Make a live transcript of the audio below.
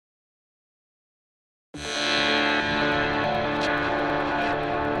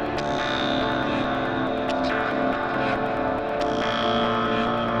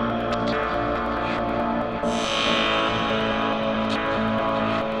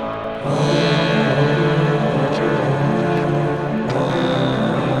Ladies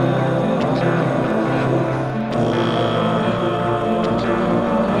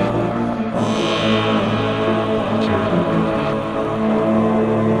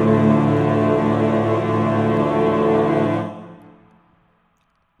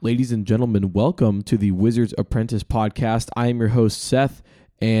and gentlemen, welcome to the Wizard Apprentice Podcast. I am your host, Seth,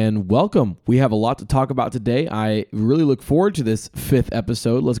 and welcome. We have a lot to talk about today. I really look forward to this 5th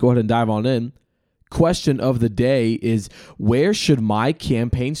episode. Let's go ahead and dive on in. Question of the day is, where should my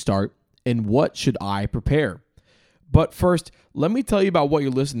campaign start and what should I prepare? But first, let me tell you about what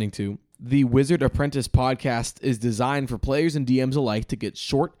you're listening to. The Wizard Apprentice Podcast is designed for players and DMs alike to get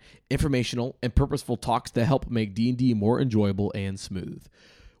short, informational, and purposeful talks to help make D&D more enjoyable and smooth.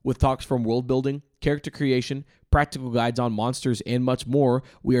 With talks from world building, character creation, practical guides on monsters, and much more,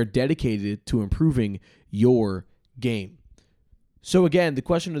 we are dedicated to improving your game. So again, the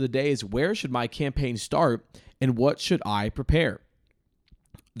question of the day is, where should my campaign start and what should I prepare?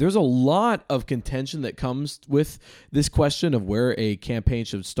 There's a lot of contention that comes with this question of where a campaign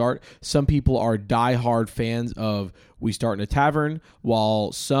should start. Some people are diehard fans of we start in a tavern,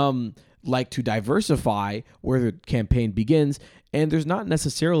 while some like to diversify where the campaign begins, and there's not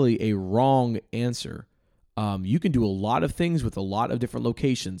necessarily a wrong answer. You can do a lot of things with a lot of different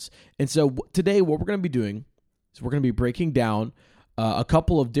locations. And so today what we're going to be doing is we're going to be breaking down a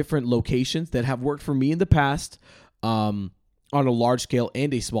couple of different locations that have worked for me in the past on a large scale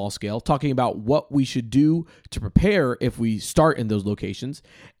and a small scale, talking about what we should do to prepare if we start in those locations,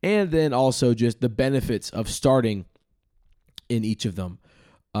 and then also just the benefits of starting in each of them.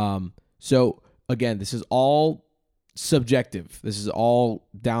 So again, this is all subjective. This is all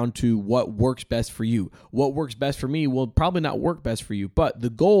down to what works best for you. What works best for me will probably not work best for you, but the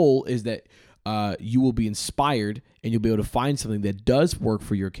goal is that you will be inspired and you'll be able to find something that does work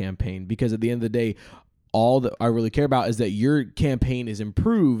for your campaign, because at the end of the day, all that I really care about is that your campaign is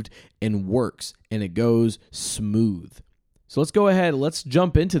improved and works and it goes smooth. So let's go ahead. Let's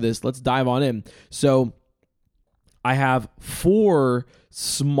jump into this. Let's dive on in. So I have 4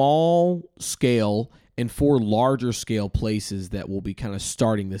 small scale and 4 larger scale places that will be kind of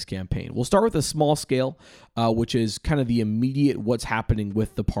starting this campaign. We'll start with a small scale, which is kind of the immediate what's happening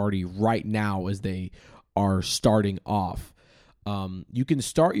with the party right now as they are starting off. You can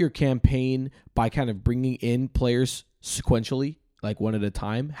start your campaign by kind of bringing in players sequentially, like one at a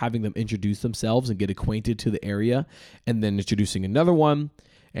time, having them introduce themselves and get acquainted to the area, and then introducing another one,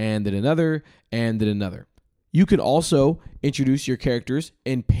 and then another, and then another. You can also introduce your characters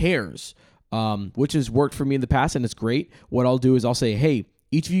in pairs, which has worked for me in the past, and it's great. What I'll do is I'll say, hey,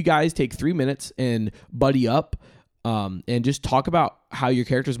 each of you guys take 3 minutes and buddy up and just talk about how your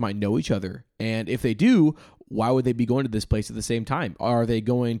characters might know each other. And if they do, why would they be going to this place at the same time? Are they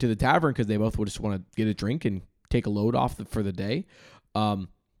going to the tavern because they both would just want to get a drink and take a load off for the day?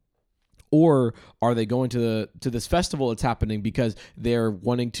 Or are they going to this festival that's happening because they're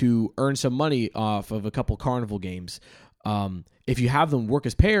wanting to earn some money off of a couple carnival games? If you have them work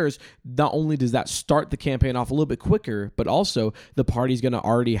as pairs, not only does that start the campaign off a little bit quicker, but also the party's going to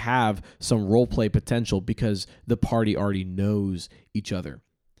already have some role play potential because the party already knows each other.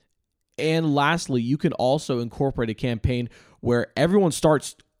 And lastly, you can also incorporate a campaign where everyone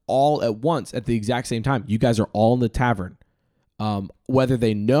starts all at once at the exact same time. You guys are all in the tavern. Whether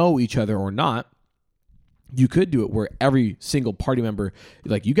they know each other or not, you could do it where every single party member,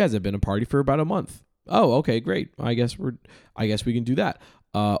 like you guys have been a party for about a month. Oh, okay, great. I guess we can do that.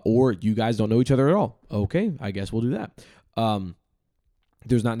 Or you guys don't know each other at all. Okay, I guess we'll do that.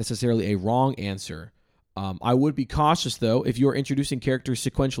 There's not necessarily a wrong answer. I would be cautious, though, if you're introducing characters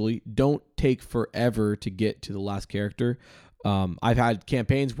sequentially, don't take forever to get to the last character. I've had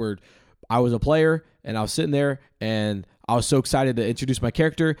campaigns where I was a player and I was sitting there and I was so excited to introduce my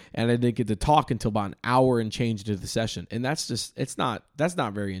character and I didn't get to talk until about an hour and change into the session. And that's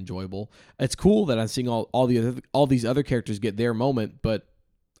not very enjoyable. It's cool that I'm seeing all these other characters get their moment, but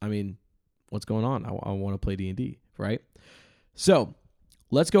I mean, what's going on? I want to play D&D, right? So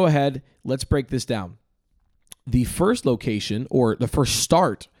let's go ahead. Let's break this down. The first location, or the first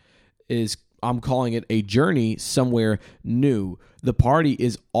start, is, I'm calling it a journey somewhere new. The party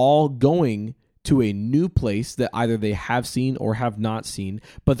is all going to a new place that either they have seen or have not seen,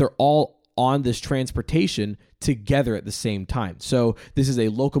 but they're all on this transportation together at the same time. So this is a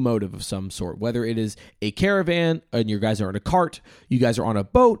locomotive of some sort, whether it is a caravan and you guys are in a cart, you guys are on a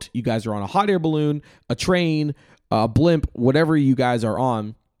boat, you guys are on a hot air balloon, a train, a blimp, whatever you guys are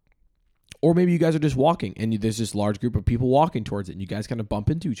on. Or maybe you guys are just walking and there's this large group of people walking towards it and you guys kind of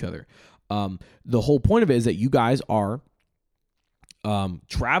bump into each other. The whole point of it is that you guys are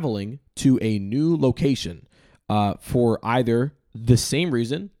traveling to a new location for either the same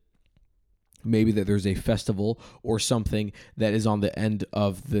reason, maybe that there's a festival or something that is on the end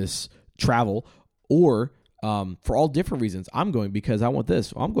of this travel, or for all different reasons. I'm going because I want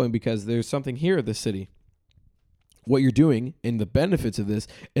this. I'm going because there's something here at this city. What you're doing and the benefits of this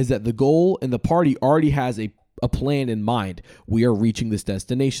is that the goal and the party already has a plan in mind. We are reaching this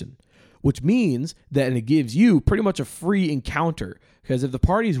destination, which means that it gives you pretty much a free encounter, because if the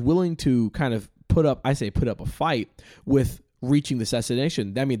party is willing to kind of put up a fight with reaching this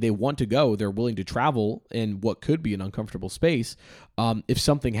destination, that means they want to go, they're willing to travel in what could be an uncomfortable space. If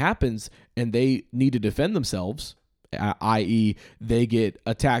something happens and they need to defend themselves, i.e. they get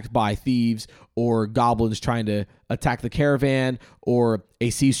attacked by thieves or goblins trying to attack the caravan, or a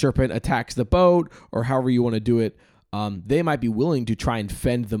sea serpent attacks the boat, or however you want to do it, they might be willing to try and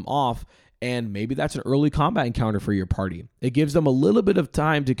fend them off. And maybe that's an early combat encounter for your party. It gives them a little bit of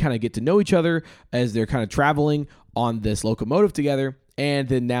time to kind of get to know each other as they're kind of traveling on this locomotive together. And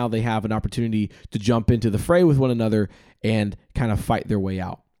then now they have an opportunity to jump into the fray with one another and kind of fight their way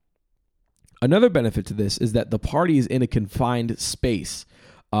out. Another benefit to this is that the party is in a confined space.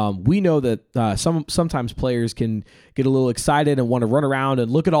 We know that sometimes players can get a little excited and want to run around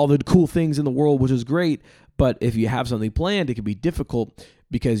and look at all the cool things in the world, which is great. But if you have something planned, it can be difficult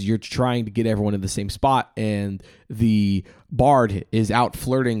because you're trying to get everyone in the same spot, and the bard is out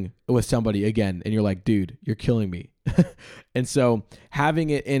flirting with somebody again, and you're like, dude, you're killing me. And so having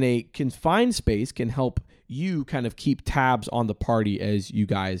it in a confined space can help you kind of keep tabs on the party as you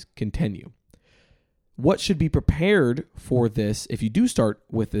guys continue. What should be prepared for this, if you do start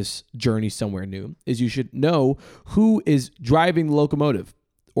with this journey somewhere new, is you should know who is driving the locomotive,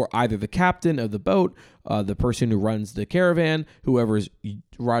 or either the captain of the boat, the person who runs the caravan, whoever is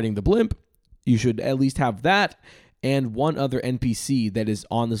riding the blimp. You should at least have that, and one other NPC that is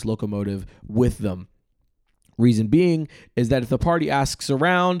on this locomotive with them. Reason being is that if the party asks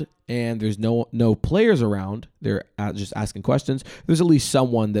around and there's no players around, they're just asking questions, there's at least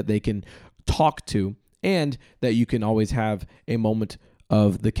someone that they can talk to, and that you can always have a moment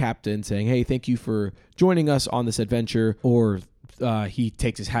of the captain saying, hey, thank you for joining us on this adventure, or he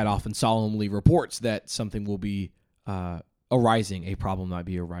takes his hat off and solemnly reports that something will be arising, a problem might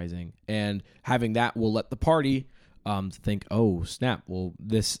be arising. And having that will let the party think, oh, snap, well,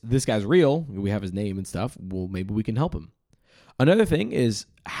 this guy's real. We have his name and stuff. Well, maybe we can help him. Another thing is,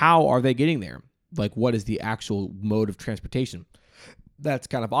 how are they getting there? Like, what is the actual mode of transportation? That's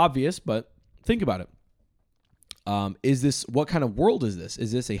kind of obvious, but think about it. What kind of world is this?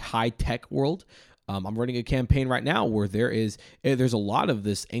 Is this a high-tech world? I'm running a campaign right now where there's a lot of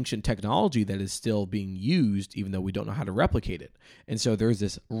this ancient technology that is still being used, even though we don't know how to replicate it. And so there's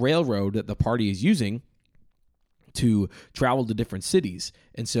this railroad that the party is using to travel to different cities.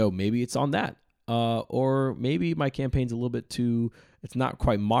 And so maybe it's on that. Or maybe my campaign's a little bit it's not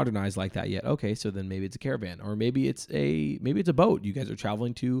quite modernized like that yet. Okay, so then maybe it's a caravan, or maybe it's a boat. You guys are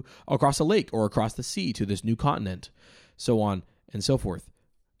traveling to across a lake or across the sea to this new continent, so on and so forth.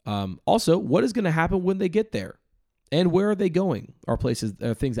 Also, what is going to happen when they get there, and where are they going? Are things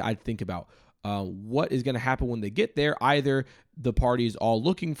that I'd think about. What is going to happen when they get there? Either the party is all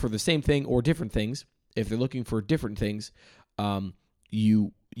looking for the same thing or different things. If they're looking for different things,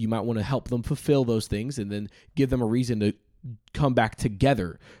 you might want to help them fulfill those things, and then give them a reason to come back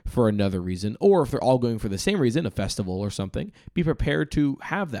together for another reason. Or if they're all going for the same reason, a festival or something, be prepared to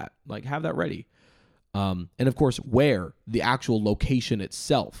have that ready. And of course, where the actual location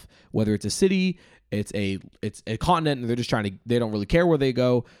itself, whether it's a city, it's a continent, and they don't really care where they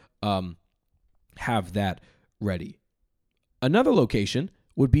go, have that ready. Another location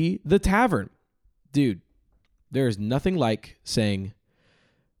would be the tavern. Dude, there is nothing like saying,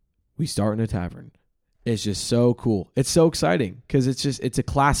 we start in a tavern. It's just so cool. It's so exciting because it's a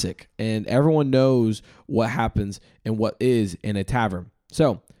classic, and everyone knows what happens and what is in a tavern.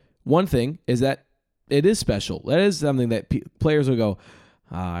 So one thing is that it is special. That is something that players will go,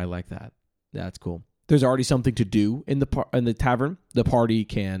 I like that. That's cool. There's already something to do in the tavern. The party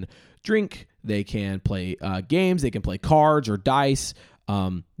can drink. They can play games. They can play cards or dice.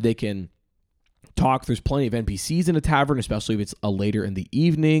 They can talk. There's plenty of NPCs in a tavern, especially if it's later in the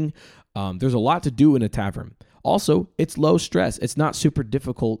evening. There's a lot to do in a tavern. Also, it's low stress. It's not super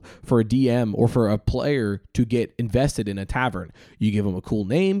difficult for a DM or for a player to get invested in a tavern. You give them a cool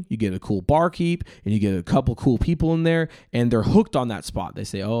name, you get a cool barkeep, and you get a couple cool people in there, and they're hooked on that spot. They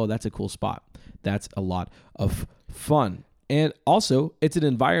say, oh, that's a cool spot. That's a lot of fun. And also, it's an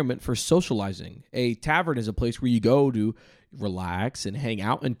environment for socializing. A tavern is a place where you go to relax and hang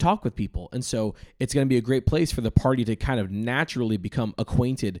out and talk with people. And so it's going to be a great place for the party to kind of naturally become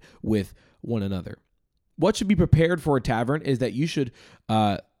acquainted with one another. What should be prepared for a tavern is that you should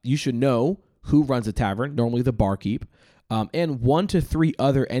know who runs a tavern, normally the barkeep, and 1 to 3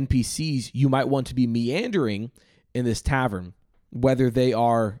 other NPCs you might want to be meandering in this tavern, whether they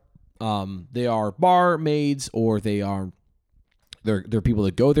are barmaids or they're people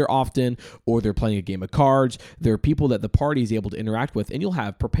that go there often, or they're playing a game of cards. They're people that the party is able to interact with, and you'll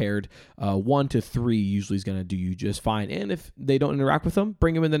have prepared 1 to 3 usually is going to do you just fine. And if they don't interact with them,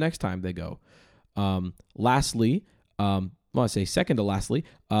 bring them in the next time they go. Lastly, second to lastly,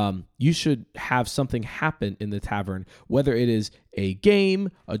 you should have something happen in the tavern, whether it is a game,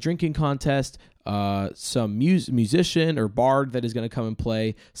 a drinking contest, some musician or bard that is going to come and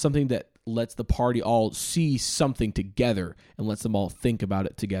play, something that lets the party all see something together and lets them all think about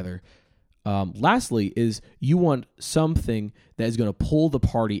it together. Lastly is you want something that is going to pull the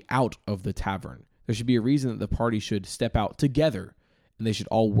party out of the tavern. There should be a reason that the party should step out together, and they should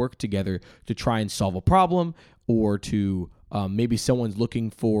all work together to try and solve a problem, or to maybe someone's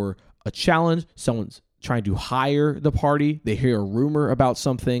looking for a challenge, someone's trying to hire the party, they hear a rumor about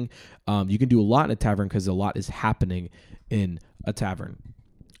something. You can do a lot in a tavern because a lot is happening in a tavern.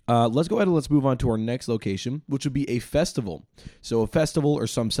 Let's go ahead and let's move on to our next location, which would be a festival. So a festival or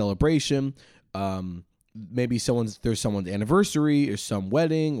some celebration, maybe there's someone's anniversary or some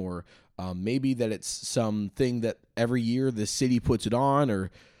wedding, or maybe that it's something that every year the city puts it on,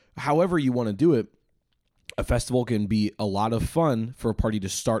 or however you want to do it. A festival can be a lot of fun for a party to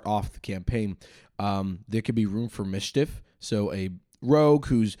start off the campaign. There could be room for mischief. So a rogue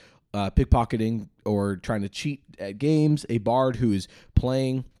who's pickpocketing or trying to cheat at games, a bard who is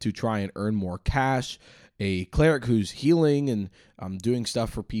playing to try and earn more cash, a cleric who's healing and doing stuff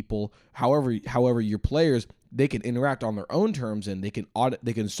for people. However, your players, they can interact on their own terms, and they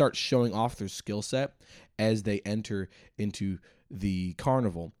can start showing off their skill set as they enter into the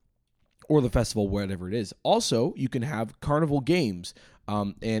carnival or the festival, whatever it is. Also, you can have carnival games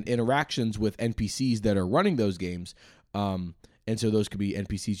and interactions with NPCs that are running those games. And so those could be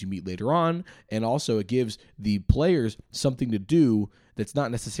NPCs you meet later on. And also it gives the players something to do that's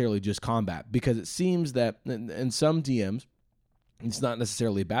not necessarily just combat. Because it seems that in some DMs, it's not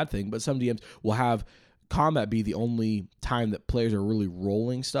necessarily a bad thing, but some DMs will have combat be the only time that players are really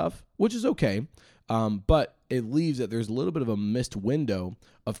rolling stuff, which is okay. But it leaves that there's a little bit of a missed window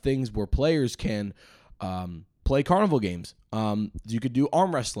of things where players can play carnival games. You could do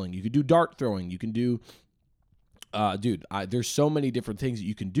arm wrestling. You could do dart throwing. You can do... there's so many different things that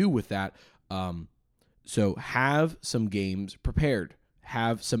you can do with that. So have some games prepared.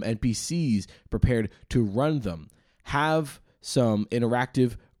 Have some NPCs prepared to run them. Have some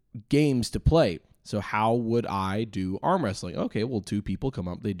interactive games to play. So how would I do arm wrestling? Okay, well, 2 people come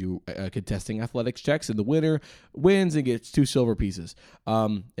up. They do contesting athletics checks, and the winner wins and gets 2 silver pieces.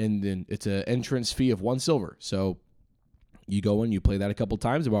 And then it's an entrance fee of 1 silver. So you go in, you play that a couple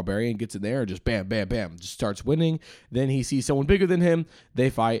times. The barbarian gets in there and just bam, bam, bam, just starts winning. Then he sees someone bigger than him. They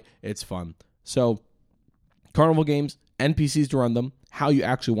fight. It's fun. So carnival games, NPCs to run them, how you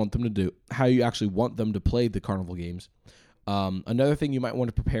actually want them to play the carnival games. Another thing you might want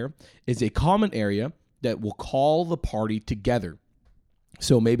to prepare is a common area that will call the party together.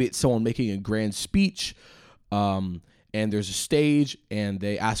 So maybe it's someone making a grand speech, and there's a stage, and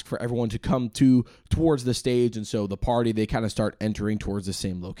they ask for everyone to come towards the stage, and so the party, they kind of start entering towards the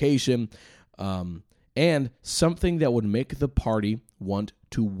same location, and something that would make the party want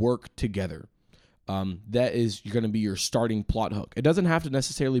to work together. That is going to be your starting plot hook. It doesn't have to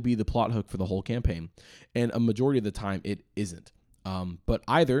necessarily be the plot hook for the whole campaign, and a majority of the time it isn't. But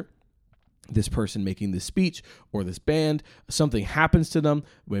either this person making this speech or this band, something happens to them,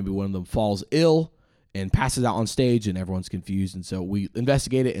 maybe one of them falls ill and passes out on stage, and everyone's confused, and so we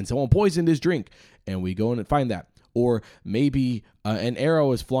investigate it, and someone poisoned his drink, and we go in and find that. Or maybe an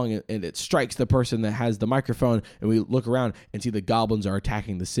arrow is flung and it strikes the person that has the microphone, and we look around and see the goblins are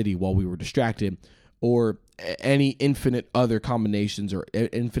attacking the city while we were distracted. Or any infinite other combinations or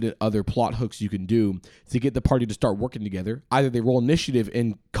infinite other plot hooks you can do to get the party to start working together. Either they roll initiative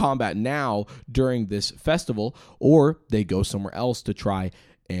in combat now during this festival, or they go somewhere else to try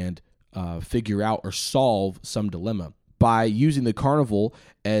and figure out or solve some dilemma. By using the carnival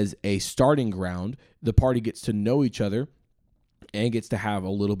as a starting ground, the party gets to know each other and gets to have a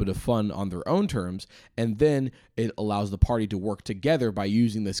little bit of fun on their own terms, and then it allows the party to work together by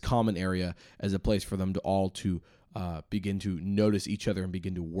using this common area as a place for them to all to begin to notice each other and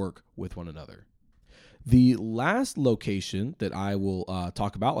begin to work with one another. The last location that I will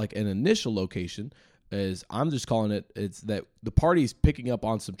talk about, like an initial location, is I'm just calling it's that the party's picking up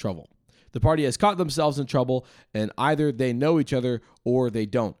on some trouble. The party has caught themselves in trouble, and either they know each other or they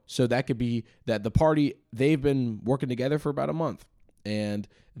don't. So that could be that the party, they've been working together for about a month, and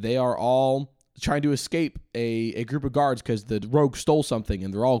they are all trying to escape a group of guards because the rogue stole something,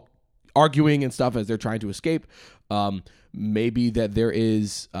 and they're all arguing and stuff as they're trying to escape. Maybe that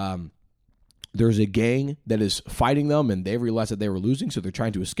there's a gang that is fighting them, and they realize that they were losing, so they're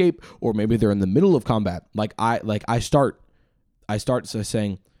trying to escape. Or maybe they're in the middle of combat. I start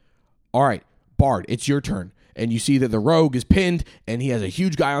saying, all right, Bard, it's your turn. And you see that the rogue is pinned, and he has a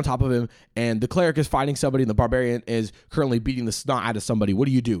huge guy on top of him, and the cleric is fighting somebody, and the barbarian is currently beating the snot out of somebody. What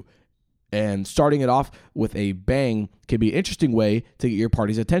do you do? And starting it off with a bang can be an interesting way to get your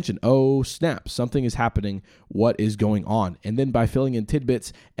party's attention. Oh, snap, something is happening. What is going on? And then by filling in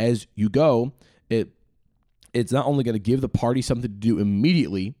tidbits as you go, it's not only going to give the party something to do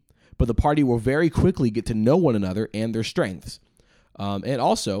immediately, but the party will very quickly get to know one another and their strengths. And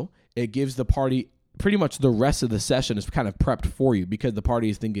also, it gives the party pretty much the rest of the session is kind of prepped for you, because the party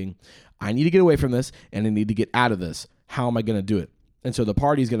is thinking, I need to get away from this, and I need to get out of this. How am I going to do it? And so the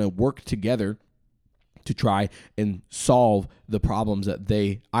party is going to work together to try and solve the problems that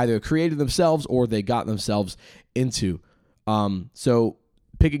they either created themselves or they got themselves into. So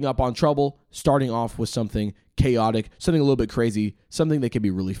picking up on trouble, starting off with something chaotic, something a little bit crazy, something that can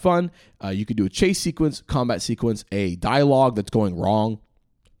be really fun. You could do a chase sequence, combat sequence, a dialogue that's going wrong,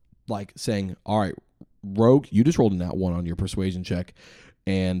 like saying, all right, Rogue, you just rolled a nat 1 on your persuasion check,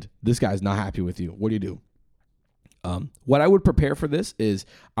 and this guy's not happy with you. What do you do? What I would prepare for this is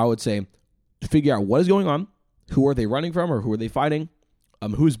I would say, figure out what is going on, who are they running from or who are they fighting,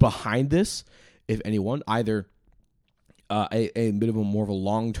 who's behind this, if anyone, either a bit of a more of a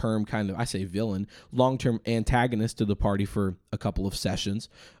long-term kind of, I say villain, long-term antagonist to the party for a couple of sessions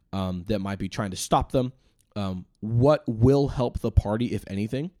that might be trying to stop them. What will help the party, if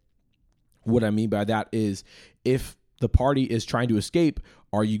anything? What I mean by that is, if the party is trying to escape,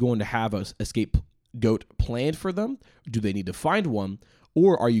 are you going to have a escape goat planned for them? Do they need to find one?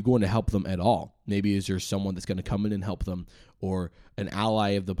 Or are you going to help them at all? Maybe is there someone that's going to come in and help them, or an ally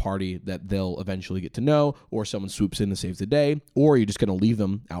of the party that they'll eventually get to know, or someone swoops in and saves the day, or are you just going to leave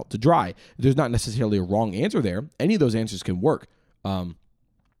them out to dry? There's not necessarily a wrong answer there. Any of those answers can work.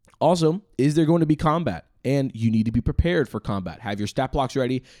 Also, is there going to be combat? And you need to be prepared for combat. Have your stat blocks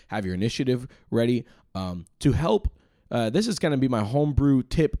ready. Have your initiative ready to help. This is going to be my homebrew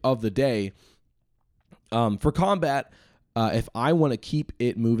tip of the day. For combat, if I want to keep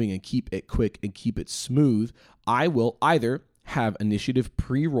it moving and keep it quick and keep it smooth, I will either have initiative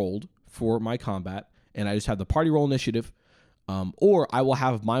pre-rolled for my combat, and I just have the party roll initiative, or I will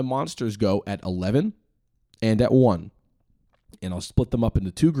have my monsters go at 11 and at 1, and I'll split them up into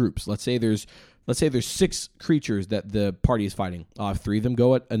two groups. Let's say there's 6 creatures that the party is fighting. I'll have 3 of them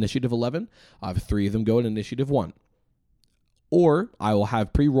go at initiative 11. I'll have 3 of them go at initiative 1. Or I will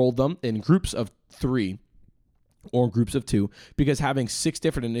have pre-rolled them in groups of 3 or groups of 2, because having 6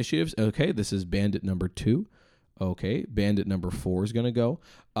 different initiatives, okay, this is bandit number 2. Okay, bandit number 4 is going to go.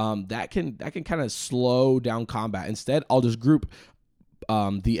 That can kind of slow down combat. Instead, I'll just group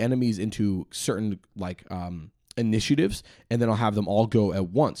the enemies into certain initiatives, and then I'll have them all go at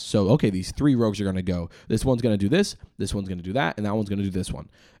once. So, okay, these 3 rogues are going to go. This one's going to do this one's going to do that, and that one's going to do this one.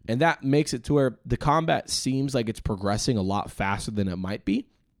 And that makes it to where the combat seems like it's progressing a lot faster than it might be.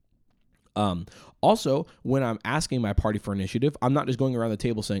 Also, when I'm asking my party for initiative, I'm not just going around the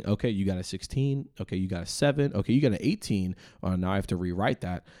table saying, okay, you got a 16, okay, you got a 7, okay, you got an 18. Now I have to rewrite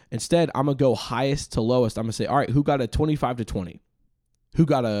that. Instead, I'm going to go highest to lowest. I'm going to say, all right, who got a 25 to 20? Who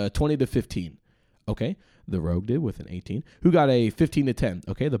got a 20 to 15? Okay, the rogue did with an 18. Who got a 15 to 10?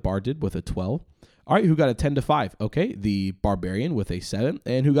 Okay, the bard did with a 12. All right, who got a 10 to 5? Okay, the barbarian with a 7.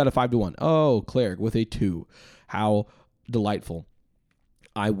 And who got a 5 to 1? Oh, cleric with a 2. How delightful.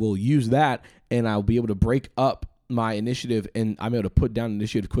 I will use that, and I'll be able to break up my initiative, and I'm able to put down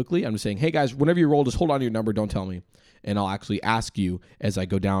initiative quickly. I'm just saying, hey, guys, whenever you roll, just hold on to your number. Don't tell me. And I'll actually ask you as I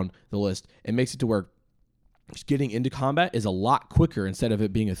go down the list. It makes it to where just getting into combat is a lot quicker instead of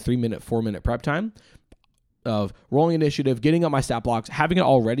it being a 3-minute, 4-minute prep time of rolling initiative, getting up my stat blocks, having it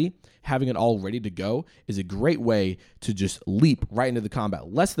all ready to go is a great way to just leap right into the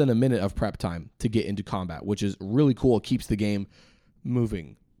combat. Less than a minute of prep time to get into combat, which is really cool. It keeps the game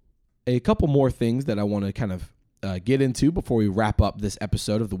moving. A couple more things that I want to kind of get into before we wrap up this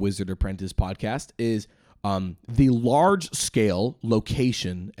episode of the Wizard Apprentice Podcast is the large-scale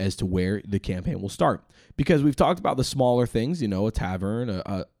location as to where the campaign will start. Because we've talked about the smaller things, a tavern,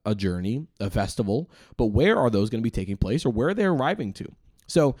 a journey, a festival, but where are those going to be taking place, or where are they arriving to?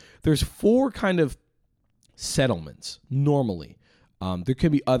 So there's 4 kind of settlements normally. There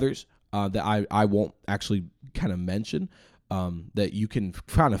can be others that I won't actually kind of mention that you can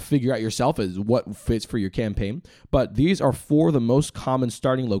kind of figure out yourself as what fits for your campaign. But these are 4 of the most common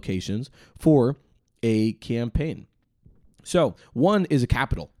starting locations for a campaign. So 1 is a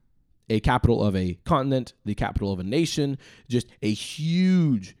capital of a continent, the capital of a nation, just a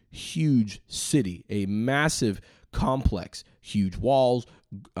huge, huge city, a massive complex, huge walls.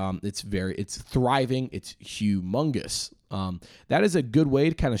 It's thriving. It's humongous. That is a good way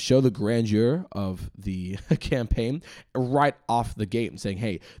to kind of show the grandeur of the campaign right off the gate and saying,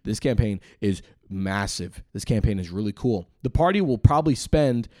 hey, this campaign is massive. This campaign is really cool. The party will probably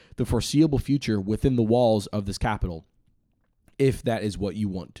spend the foreseeable future within the walls of this capital, if that is what you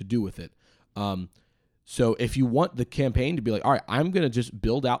want to do with it. So if you want the campaign to be like, all right, I'm going to just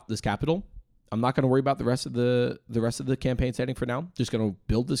build out this capital. I'm not going to worry about the rest of the campaign setting for now. Just going to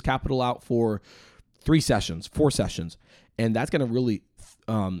build this capital out for 4 sessions. And that's going to really,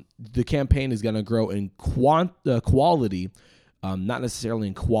 the campaign is going to grow in quality, not necessarily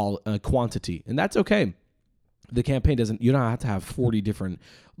in quantity. And that's okay. The campaign you don't have to have 40 different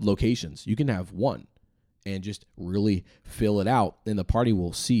locations. You can have 1 and just really fill it out. And the party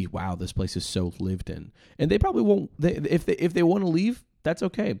will see, wow, this place is so lived in. And they probably won't, if they want to leave, that's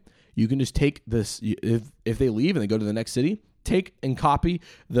okay. You can just take this, if they leave and they go to the next city, take and copy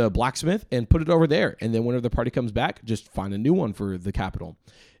the blacksmith and put it over there. And then whenever the party comes back, just find a new one for the capital.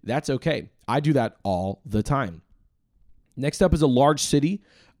 That's okay. I do that all the time. Next up is a large city.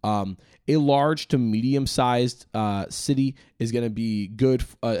 A large to medium-sized city is going to be good.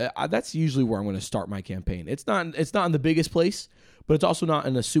 That's usually where I'm going to start my campaign. It's not in the biggest place, but it's also not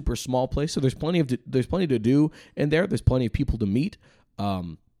in a super small place. So there's plenty to do in there. There's plenty of people to meet.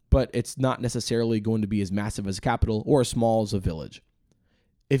 But it's not necessarily going to be as massive as a capital or as small as a village.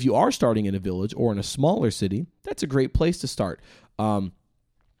 If you are starting in a village or in a smaller city, that's a great place to start.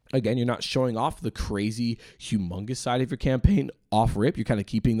 Again, you're not showing off the crazy, humongous side of your campaign off rip. You're kind of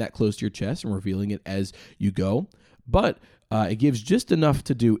keeping that close to your chest and revealing it as you go. But it gives just enough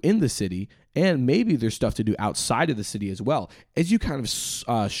to do in the city, and maybe there's stuff to do outside of the city as well. As you kind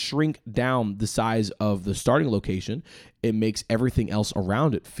of shrink down the size of the starting location, it makes everything else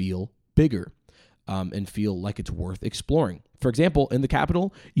around it feel bigger and feel like it's worth exploring. For example, in the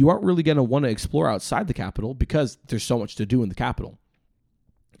capital, you aren't really going to want to explore outside the capital because there's so much to do in the capital.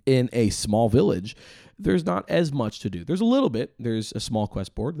 In a small village, there's not as much to do. There's a little bit. There's a small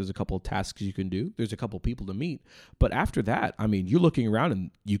quest board. There's a couple of tasks you can do. There's a couple of people to meet. But after that, I mean, you're looking around and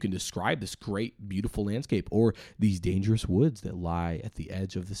you can describe this great, beautiful landscape or these dangerous woods that lie at the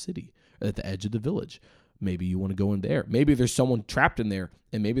edge of the city, at the edge of the village. Maybe you want to go in there. Maybe there's someone trapped in there,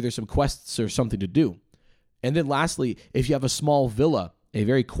 and maybe there's some quests or something to do. And then lastly, if you have a small villa, a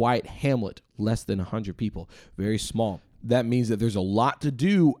very quiet hamlet, less than 100 people, very small, that means that there's a lot to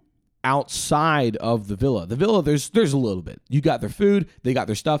do outside of the villa. The villa, there's a little bit. You got their food, they got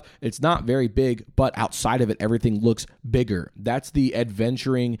their stuff. It's not very big, but outside of it, everything looks bigger. That's the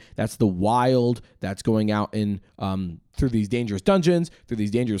adventuring, that's the wild, that's going out in through these dangerous dungeons, through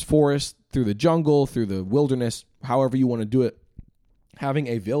these dangerous forests, through the jungle, through the wilderness, however you want to do it. Having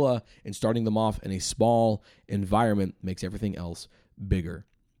a villa and starting them off in a small environment makes everything else bigger.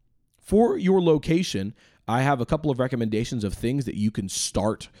 For your location, I have a couple of recommendations of things that you can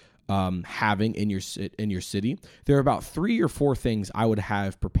start having in your city. There are about 3 or 4 things I would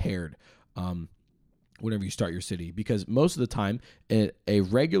have prepared whenever you start your city, because most of the time a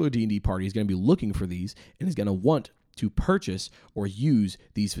regular D&D party is going to be looking for these and is going to want to purchase or use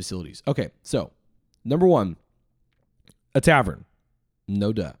these facilities. Okay, so number 1, a tavern.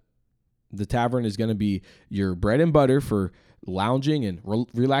 No duh. The tavern is going to be your bread and butter for lounging and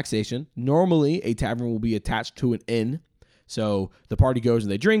relaxation. Normally, a tavern will be attached to an inn. So the party goes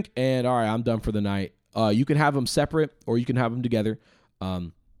and they drink, and all right, I'm done for the night. You can have them separate or you can have them together.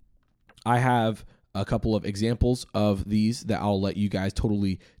 I have a couple of examples of these that I'll let you guys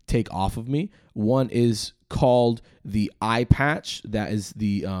totally take off of me. One is called the Eye Patch. That is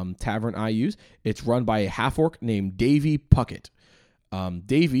the tavern I use. It's run by a half-orc named Davy Puckett.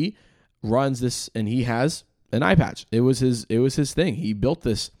 Davy runs this, and he has an eye patch. It was his thing. He built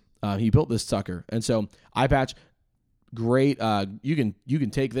this sucker. And so eye patch, great. You can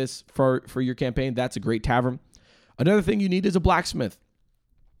take this for your campaign. That's a great tavern. Another thing you need is a blacksmith.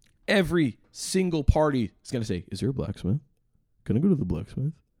 Every single party is going to say, is there a blacksmith? Can I go to the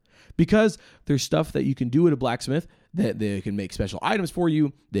blacksmith? Because there's stuff that you can do at a blacksmith that they can make special items for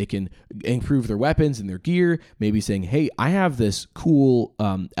you. They can improve their weapons and their gear. Maybe saying, hey, I have this cool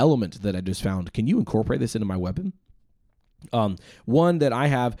element that I just found. Can you incorporate this into my weapon? One that I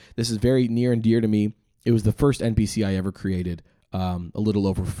have, this is very near and dear to me. It was the first NPC I ever created a little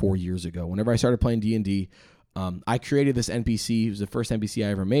over 4 years ago. Whenever I started playing D&D, I created this NPC. It was the first NPC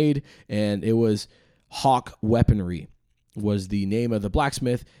I ever made, and it was Hawk Weaponry was the name of the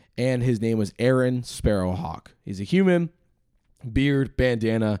blacksmith, and his name was Aaron Sparrowhawk. He's a human, beard,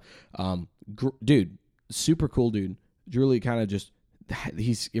 bandana, dude, super cool dude. Really kind of just,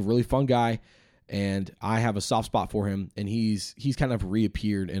 he's a really fun guy, and I have a soft spot for him, and he's kind of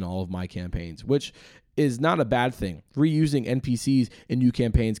reappeared in all of my campaigns, which is not a bad thing. Reusing NPCs in new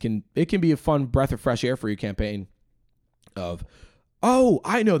campaigns can be a fun breath of fresh air for your campaign of, oh,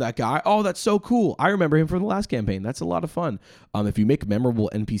 I know that guy. Oh, that's so cool. I remember him from the last campaign. That's a lot of fun. If you make memorable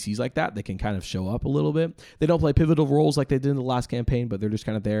NPCs like that, they can kind of show up a little bit. They don't play pivotal roles like they did in the last campaign, but they're just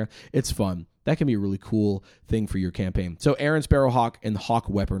kind of there. It's fun. That can be a really cool thing for your campaign. So Aaron Sparrowhawk and Hawk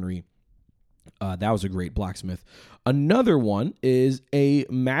Weaponry. That was a great blacksmith. Another one is a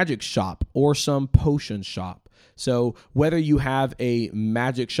magic shop or some potion shop. So whether you have a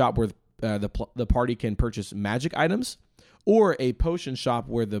magic shop where the party can purchase magic items, or a potion shop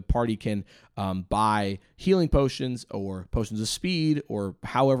where the party can buy healing potions or potions of speed, or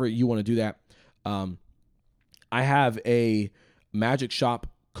however you want to do that. I have a magic shop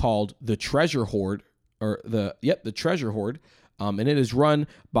called the Treasure Hoard, the Treasure Hoard, and it is run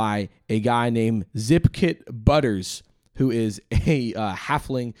by a guy named Zipkit Butters, who is a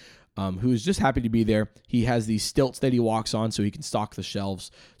halfling who is just happy to be there. He has these stilts that he walks on so he can stock the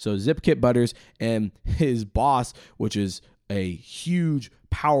shelves. So Zipkit Butters and his boss, which is a huge,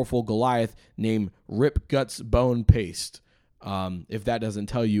 powerful Goliath named Rip Guts Bone Paste. If that doesn't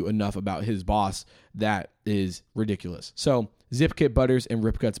tell you enough about his boss, that is ridiculous. So Zipkit Butters and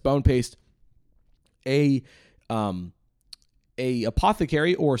Rip Guts Bone Paste, a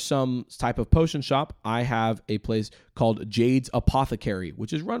apothecary or some type of potion shop. I have a place called Jade's Apothecary,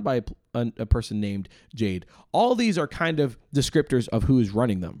 which is run by a person named Jade. All these are kind of descriptors of who is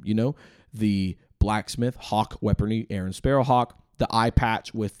running them. You know, the blacksmith, Hawk Weaponry, Aaron Sparrowhawk, the eye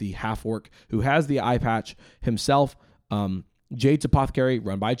patch with the half orc who has the eye patch himself, Jade's Apothecary,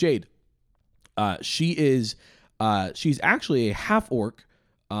 run by Jade. She's actually a half orc,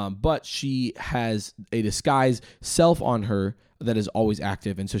 but she has a disguise self on her that is always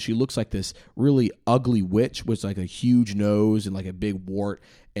active, and so she looks like this really ugly witch with like a huge nose and like a big wart,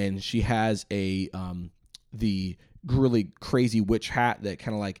 and she has the really crazy witch hat that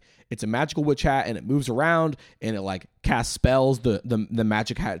kind of like, it's a magical witch hat and it moves around and it like casts spells. The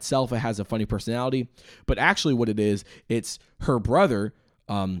magic hat itself, it has a funny personality, but actually what it is, it's her brother,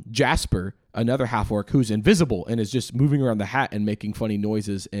 Jasper, another half orc who's invisible and is just moving around the hat and making funny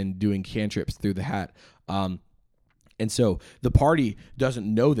noises and doing cantrips through the hat. And so the party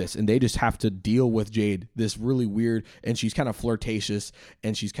doesn't know this, and they just have to deal with Jade, this really weird, and she's kind of flirtatious,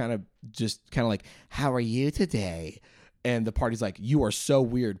 and she's kind of like, how are you today? And the party's like, you are so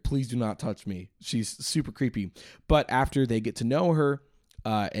weird. Please do not touch me. She's super creepy. But after they get to know her,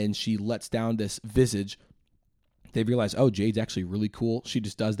 and she lets down this visage, they realize, oh, Jade's actually really cool. She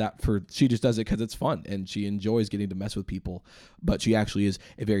just does it because it's fun, and she enjoys getting to mess with people. But she actually is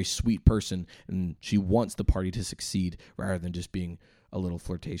a very sweet person, and she wants the party to succeed rather than just being a little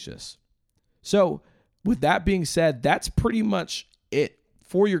flirtatious. So with that being said, that's pretty much it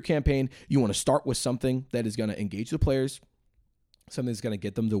for your campaign. You want to start with something that is going to engage the players, something that's going to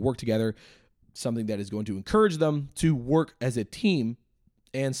get them to work together, something that is going to encourage them to work as a team,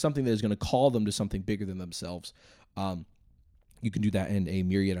 and something that is going to call them to something bigger than themselves. You can do that in a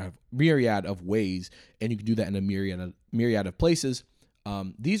myriad of ways, and you can do that in a myriad of places.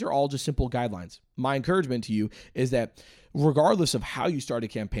 These are all just simple guidelines. My encouragement to you is that regardless of how you start a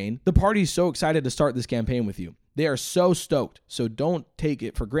campaign, the party is so excited to start this campaign with you. They are so stoked. So don't take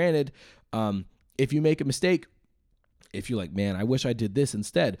it for granted. If you make a mistake, if you're like, man, I wish I did this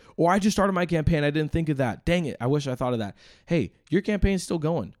instead, or I just started my campaign, I didn't think of that. Dang it, I wish I thought of that. Hey, your campaign is still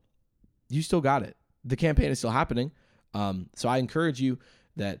going. You still got it. The campaign is still happening. So I encourage you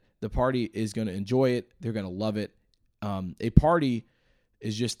that the party is going to enjoy it. They're going to love it. A party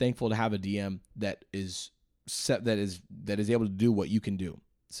is just thankful to have a DM that is able to do what you can do.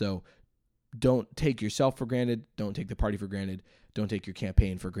 So don't take yourself for granted. Don't take the party for granted. Don't take your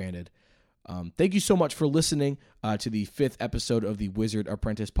campaign for granted. Thank you so much for listening to the 5th episode of the Wizard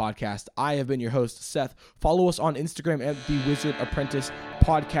Apprentice Podcast. I have been your host, Seth. Follow us on Instagram at the Wizard Apprentice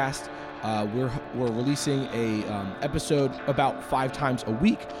Podcast. We're releasing a episode about 5 times a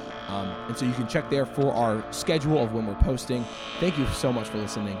week, and so you can check there for our schedule of when we're posting. Thank you so much for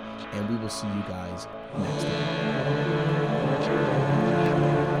listening, and we will see you guys next time.